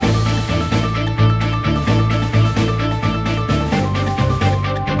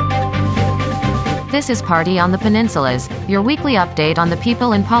This is Party on the Peninsulas, your weekly update on the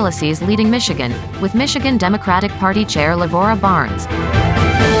people and policies leading Michigan, with Michigan Democratic Party Chair Lavora Barnes.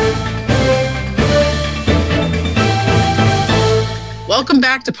 Welcome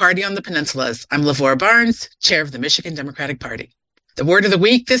back to Party on the Peninsulas. I'm Lavora Barnes, Chair of the Michigan Democratic Party. The word of the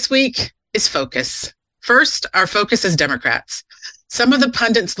week this week is focus. First, our focus is Democrats. Some of the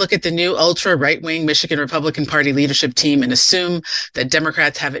pundits look at the new ultra-right-wing Michigan Republican Party leadership team and assume that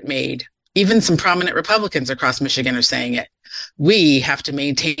Democrats have it made. Even some prominent Republicans across Michigan are saying it. We have to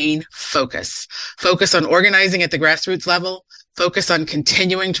maintain focus. Focus on organizing at the grassroots level, focus on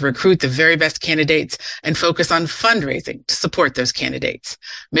continuing to recruit the very best candidates, and focus on fundraising to support those candidates.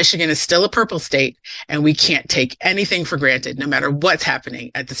 Michigan is still a purple state, and we can't take anything for granted, no matter what's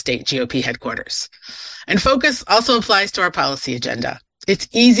happening at the state GOP headquarters. And focus also applies to our policy agenda. It's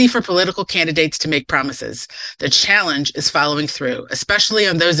easy for political candidates to make promises. The challenge is following through, especially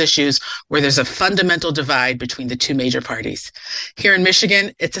on those issues where there's a fundamental divide between the two major parties. Here in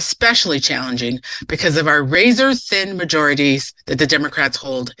Michigan, it's especially challenging because of our razor-thin majorities that the Democrats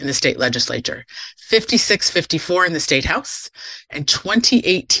hold in the state legislature, 56-54 in the state House and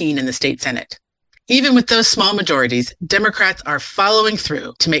 20-18 in the state Senate. Even with those small majorities, Democrats are following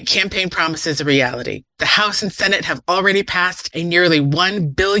through to make campaign promises a reality. The House and Senate have already passed a nearly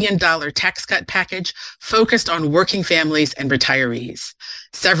 $1 billion tax cut package focused on working families and retirees.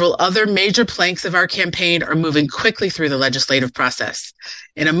 Several other major planks of our campaign are moving quickly through the legislative process.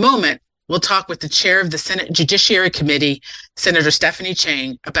 In a moment, we'll talk with the chair of the Senate Judiciary Committee, Senator Stephanie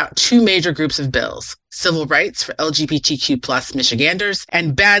Chang, about two major groups of bills: civil rights for LGBTQ plus Michiganders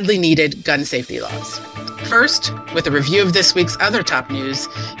and badly needed gun safety laws. First, with a review of this week's other top news,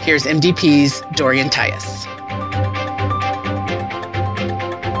 here's MDP's Dorian Tyus.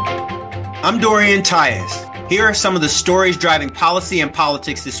 I'm Dorian Tyus. Here are some of the stories driving policy and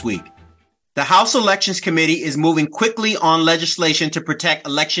politics this week. The House Elections Committee is moving quickly on legislation to protect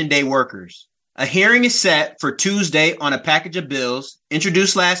Election Day workers. A hearing is set for Tuesday on a package of bills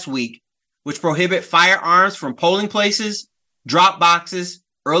introduced last week, which prohibit firearms from polling places, drop boxes,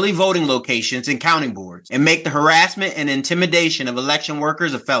 early voting locations, and counting boards, and make the harassment and intimidation of election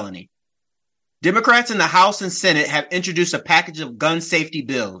workers a felony. Democrats in the House and Senate have introduced a package of gun safety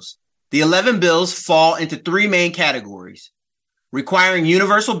bills. The 11 bills fall into three main categories: requiring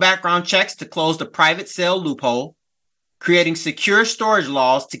universal background checks to close the private sale loophole, creating secure storage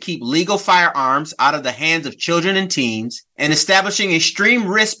laws to keep legal firearms out of the hands of children and teens, and establishing extreme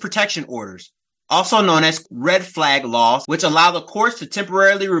risk protection orders, also known as red flag laws, which allow the courts to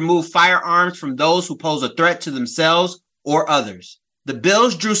temporarily remove firearms from those who pose a threat to themselves or others. The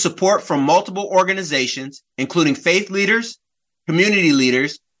bills drew support from multiple organizations, including faith leaders, community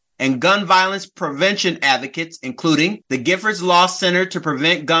leaders, and gun violence prevention advocates, including the Giffords Law Center to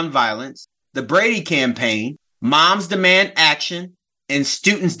Prevent Gun Violence, the Brady Campaign, Moms Demand Action, and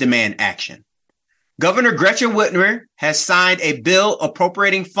Students Demand Action. Governor Gretchen Whitmer has signed a bill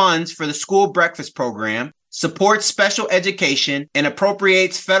appropriating funds for the school breakfast program, supports special education, and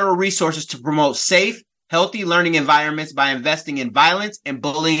appropriates federal resources to promote safe, healthy learning environments by investing in violence and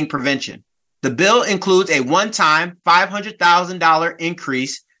bullying prevention. The bill includes a one-time $500,000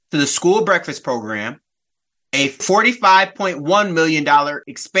 increase to the school breakfast program, a $45.1 million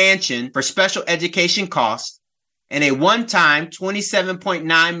expansion for special education costs, and a one-time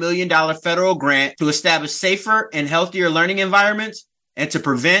 $27.9 million federal grant to establish safer and healthier learning environments and to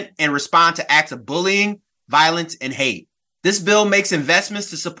prevent and respond to acts of bullying, violence, and hate. This bill makes investments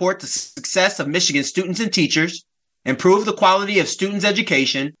to support the success of Michigan students and teachers, improve the quality of students'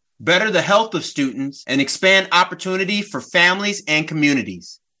 education, better the health of students, and expand opportunity for families and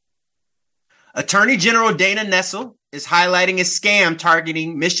communities. Attorney General Dana Nessel is highlighting a scam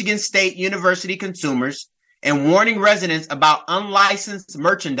targeting Michigan State University consumers and warning residents about unlicensed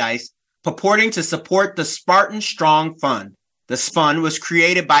merchandise purporting to support the Spartan Strong Fund. This fund was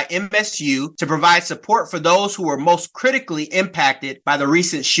created by MSU to provide support for those who were most critically impacted by the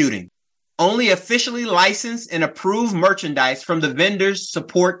recent shooting. Only officially licensed and approved merchandise from the vendors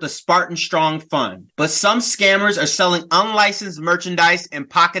support the Spartan Strong Fund, but some scammers are selling unlicensed merchandise and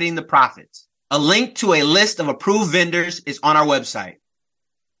pocketing the profits. A link to a list of approved vendors is on our website.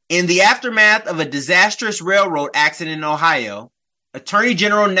 In the aftermath of a disastrous railroad accident in Ohio, Attorney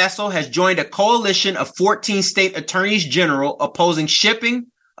General Nessel has joined a coalition of 14 state attorneys general opposing shipping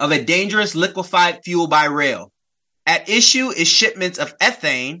of a dangerous liquefied fuel by rail. At issue is shipments of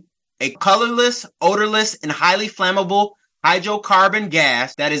ethane, a colorless, odorless, and highly flammable hydrocarbon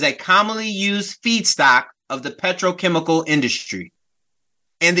gas that is a commonly used feedstock of the petrochemical industry.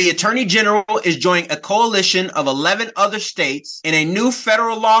 And the Attorney General is joining a coalition of 11 other states in a new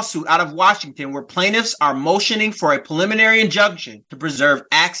federal lawsuit out of Washington where plaintiffs are motioning for a preliminary injunction to preserve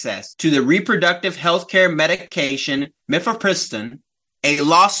access to the reproductive health care medication mifepristone. A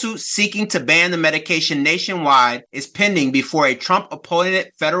lawsuit seeking to ban the medication nationwide is pending before a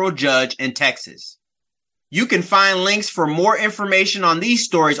Trump-appointed federal judge in Texas. You can find links for more information on these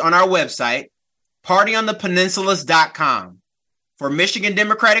stories on our website, partyonthepeninsulas.com. For Michigan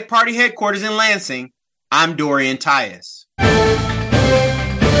Democratic Party headquarters in Lansing, I'm Dorian Tyus.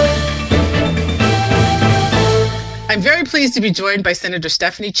 I'm very pleased to be joined by Senator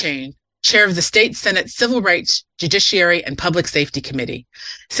Stephanie Chang, chair of the State Senate Civil Rights, Judiciary, and Public Safety Committee.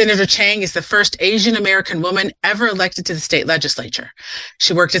 Senator Chang is the first Asian American woman ever elected to the state legislature.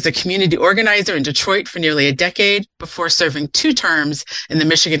 She worked as a community organizer in Detroit for nearly a decade before serving 2 terms in the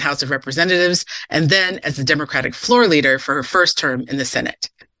Michigan House of Representatives and then as the Democratic floor leader for her first term in the Senate.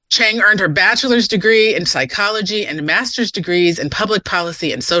 Chang earned her bachelor's degree in psychology and master's degrees in public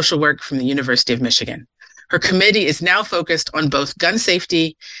policy and social work from the University of Michigan. Her committee is now focused on both gun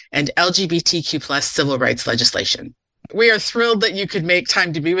safety and LGBTQ+ civil rights legislation. We are thrilled that you could make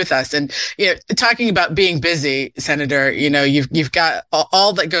time to be with us. And, talking about being busy, Senator, you've got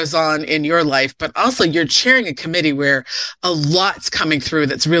all that goes on in your life, but also you're chairing a committee where a lot's coming through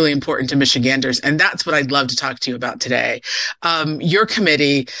that's really important to Michiganders. And that's what I'd love to talk to you about today. Your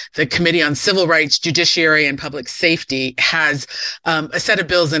committee, the Committee on Civil Rights, Judiciary, and Public Safety, has a set of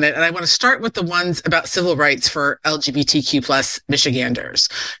bills in it. And I want to start with the ones about civil rights for LGBTQ+ Michiganders.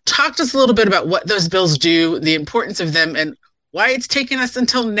 Talk to us a little bit about what those bills do, the importance of them, and why it's taken us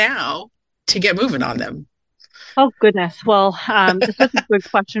until now to get moving on them. Oh, goodness. Well, it's such a good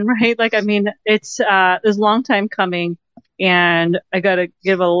question, right? It's a long time coming, and I got to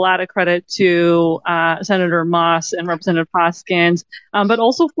give a lot of credit to Senator Moss and Representative Hoskins, but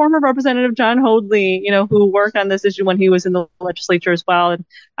also former Representative John Hoadley, who worked on this issue when he was in the legislature as well. And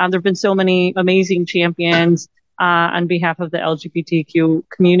there have been so many amazing champions on behalf of the LGBTQ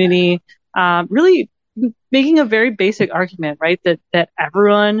community, really making a very basic argument, right? That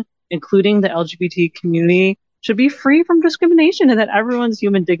everyone, including the LGBT community, should be free from discrimination and that everyone's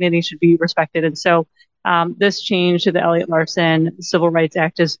human dignity should be respected. And so this change to the Elliott Larson Civil Rights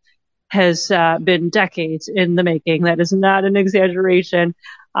Act has been decades in the making. That is not an exaggeration.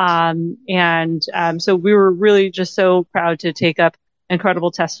 So we were really just so proud to take up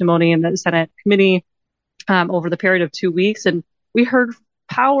incredible testimony in the Senate committee over the period of 2 weeks. And we heard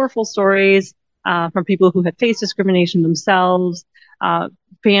powerful stories from people who had faced discrimination themselves,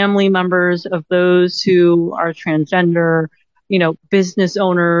 family members of those who are transgender, business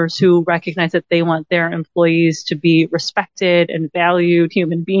owners who recognize that they want their employees to be respected and valued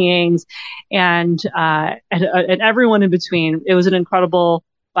human beings, and everyone in between. It was an incredible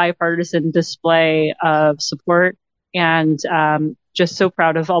bipartisan display of support, and just so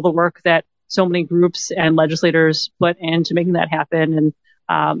proud of all the work that so many groups and legislators put into making that happen. And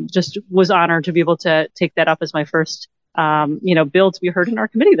just was honored to be able to take that up as my first, bill to be heard in our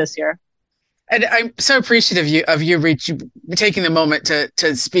committee this year. And I'm so appreciative of you taking the moment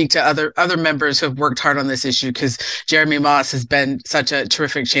to speak to other members who have worked hard on this issue, because Jeremy Moss has been such a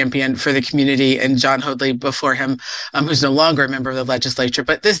terrific champion for the community, and John Hoadley before him, who's no longer a member of the legislature.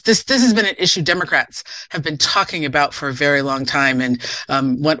 But this has been an issue Democrats have been talking about for a very long time. And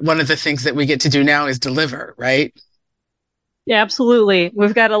one of the things that we get to do now is deliver, right? Yeah, absolutely.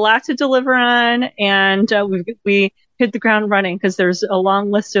 We've got a lot to deliver on, and we hit the ground running because there's a long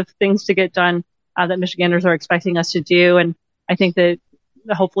list of things to get done that Michiganders are expecting us to do. And I think that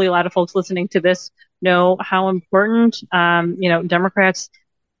hopefully a lot of folks listening to this know how important, Democrats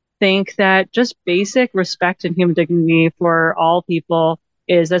think that just basic respect and human dignity for all people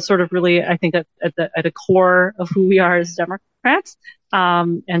that's sort of really, I think, at the core of who we are as Democrats.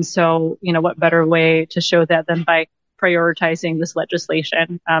 And so, what better way to show that than by prioritizing this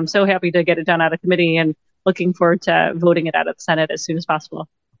legislation. I'm so happy to get it done out of committee and looking forward to voting it out of the Senate as soon as possible.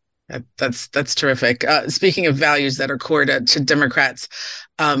 That's terrific. Speaking of values that are core to Democrats,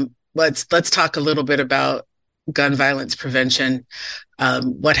 let's talk a little bit about gun violence prevention.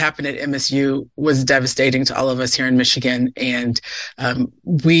 What happened at MSU was devastating to all of us here in Michigan. And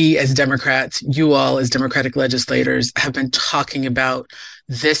we as Democrats, you all as Democratic legislators, have been talking about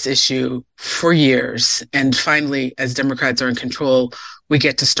this issue for years. And finally, as Democrats are in control, we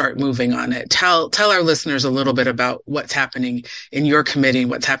get to start moving on it. Tell our listeners a little bit about what's happening in your committee and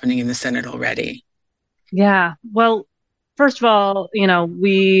what's happening in the Senate already. Yeah. Well, first of all,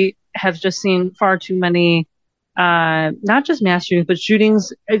 we have just seen far too many not just mass shootings, but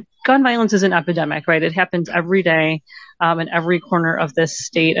shootings. Gun violence is an epidemic, right? It happens every day in every corner of this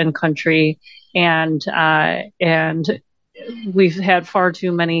state and country. And we've had far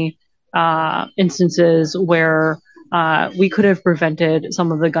too many instances where we could have prevented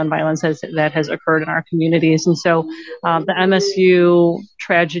some of the gun violence that has occurred in our communities. And so the MSU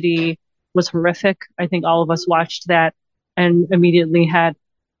tragedy was horrific. I think all of us watched that and immediately had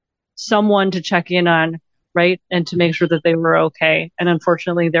someone to check in on, right, and to make sure that they were okay. And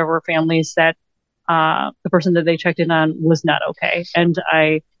unfortunately, there were families that the person that they checked in on was not okay. And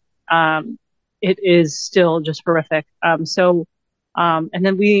it is still just horrific. And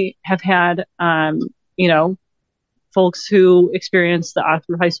then we have had, folks who experienced the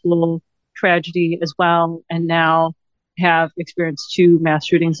Oxford High School tragedy as well, and now have experienced 2 mass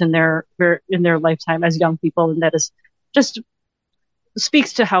shootings in their lifetime as young people. And that is just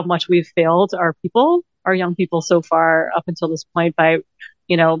speaks to how much we've failed our young people so far up until this point by,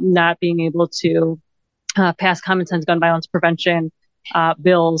 not being able to pass common sense gun violence prevention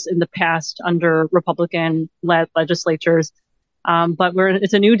bills in the past under Republican-led legislatures. But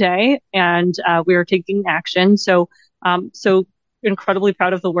it's a new day, and we are taking action. So incredibly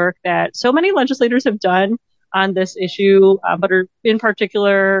proud of the work that so many legislators have done on this issue, but in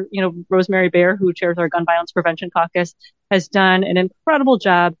particular, Rosemary Baer, who chairs our Gun Violence Prevention Caucus, has done an incredible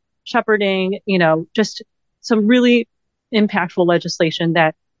job shepherding, just some really impactful legislation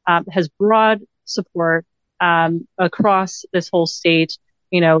that has broad support across this whole state.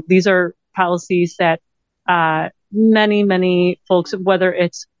 These are policies that many folks, whether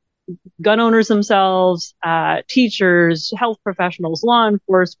it's gun owners themselves, teachers, health professionals, law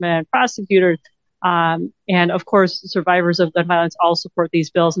enforcement, prosecutors, and of course, survivors of gun violence all support these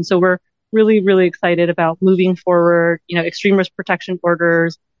bills. And so we're really, really excited about moving forward, extreme risk protection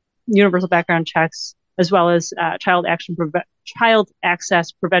orders, universal background checks, as well as child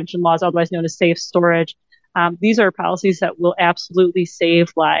access prevention laws, otherwise known as safe storage. These are policies that will absolutely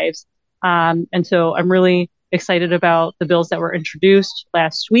save lives. And so I'm really excited about the bills that were introduced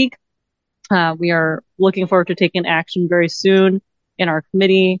last week. We are looking forward to taking action very soon in our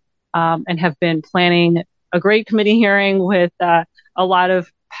committee, and have been planning a great committee hearing with a lot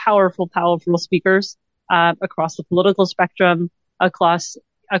of powerful speakers across the political spectrum, across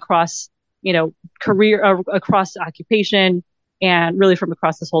career, across occupation, and really from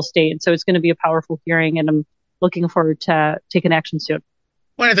across this whole state. And so it's going to be a powerful hearing, and I'm looking forward to taking action soon.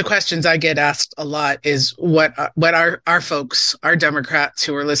 One of the questions I get asked a lot is what our folks, our Democrats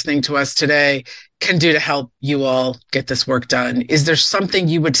who are listening to us today, can do to help you all get this work done. Is there something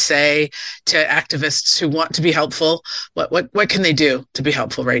you would say to activists who want to be helpful? What can they do to be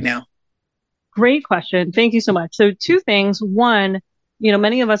helpful right now? Great question. Thank you so much. So 2 things. One,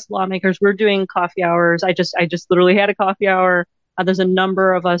 many of us lawmakers, we're doing coffee hours. I just literally had a coffee hour. There's a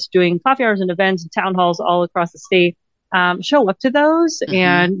number of us doing coffee hours and events and town halls all across the state. Show up to those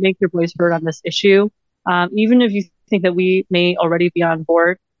and make your voice heard on this issue. Even if you think that we may already be on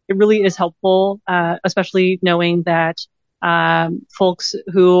board, it really is helpful, especially knowing that folks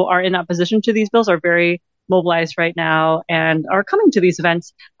who are in opposition to these bills are very mobilized right now and are coming to these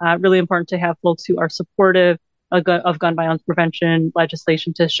events. Really important to have folks who are supportive of gun violence prevention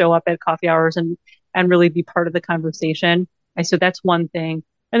legislation to show up at coffee hours and really be part of the conversation. So that's one thing.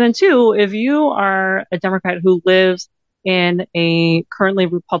 And then 2, if you are a Democrat who lives in a currently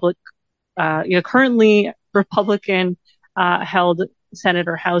Republican held Senate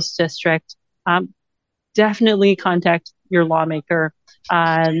or House district, definitely contact your lawmaker.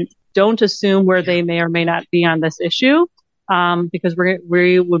 Don't assume where they may or may not be on this issue, because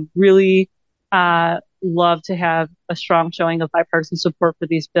we would really love to have a strong showing of bipartisan support for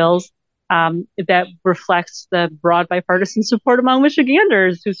these bills. That reflects the broad bipartisan support among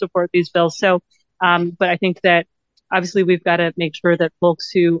Michiganders who support these bills. So, but I think that obviously we've got to make sure that folks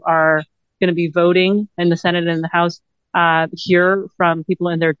who are going to be voting in the Senate and the House hear from people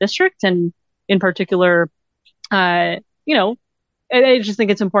in their district. And in particular, I just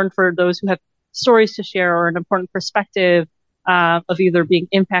think it's important for those who have stories to share or an important perspective of either being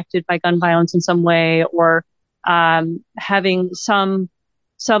impacted by gun violence in some way or having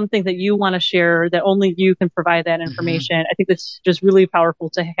something that you want to share that only you can provide that information. I think it's just really powerful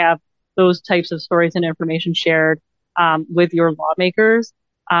to have those types of stories and information shared with your lawmakers.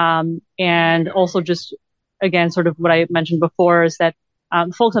 And also just, again, sort of what I mentioned before is that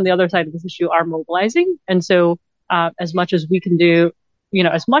folks on the other side of this issue are mobilizing. And so as much as we can do,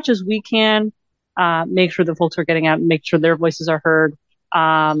 as much as we can, make sure that folks are getting out and make sure their voices are heard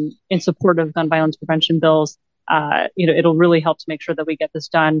in support of gun violence prevention bills. It'll really help to make sure that we get this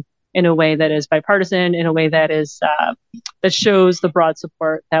done in a way that is bipartisan, in a way that is that shows the broad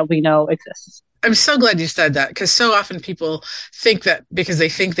support that we know exists. I'm so glad you said that, because so often people think that because they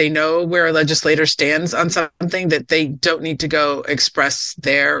think they know where a legislator stands on something, that they don't need to go express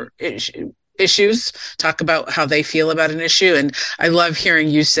their issues, talk about how they feel about an issue. And I love hearing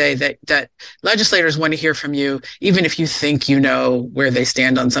you say that legislators want to hear from you. Even if you think you know where they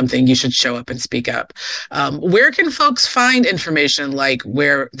stand on something, you should show up and speak up. Where can folks find information like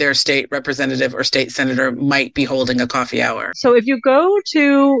where their state representative or state senator might be holding a coffee hour? So if you go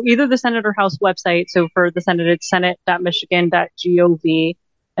to either the Senate or House website, so for the Senate, it's senate.michigan.gov,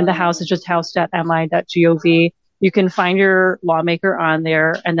 and the House is just house.mi.gov. You can find your lawmaker on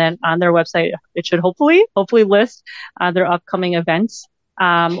there, and then on their website, it should hopefully list their upcoming events.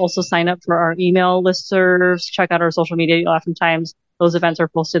 Also sign up for our email listservs, check out our social media. Oftentimes those events are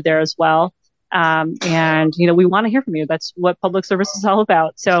posted there as well. And, we want to hear from you. That's what public service is all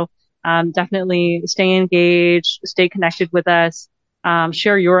about. So definitely stay engaged, stay connected with us,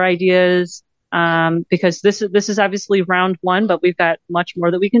 share your ideas, because this is obviously round one, but we've got much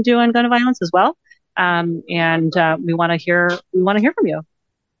more that we can do on gun violence as well. And we want to hear from you.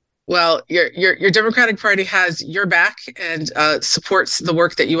 Well, your Democratic Party has your back and supports the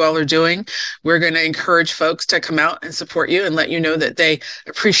work that you all are doing. We're going to encourage folks to come out and support you and let you know that they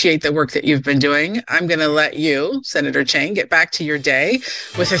appreciate the work that you've been doing. I'm going to let you, Senator Chang, get back to your day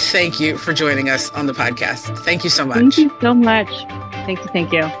with a thank you for joining us on the podcast. Thank you so much. Thank you so much.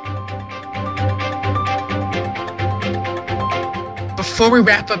 Thank you. Before we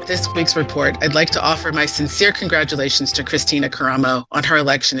wrap up this week's report, I'd like to offer my sincere congratulations to Christina Caramo on her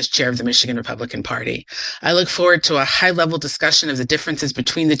election as chair of the Michigan Republican Party. I look forward to a high-level discussion of the differences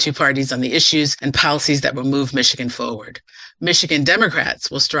between the two parties on the issues and policies that will move Michigan forward. Michigan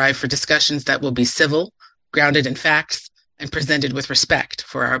Democrats will strive for discussions that will be civil, grounded in facts, and presented with respect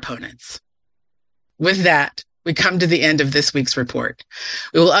for our opponents. With that, we come to the end of this week's report.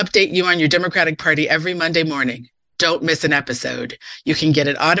 We will update you on your Democratic Party every Monday morning. Don't miss an episode. You can get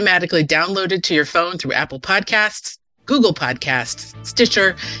it automatically downloaded to your phone through Apple Podcasts, Google Podcasts,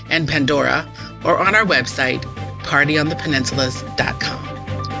 Stitcher, and Pandora, or on our website,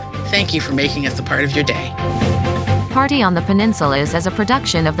 partyonthepeninsulas.com. Thank you for making us a part of your day. Party on the Peninsulas is a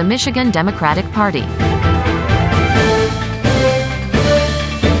production of the Michigan Democratic Party.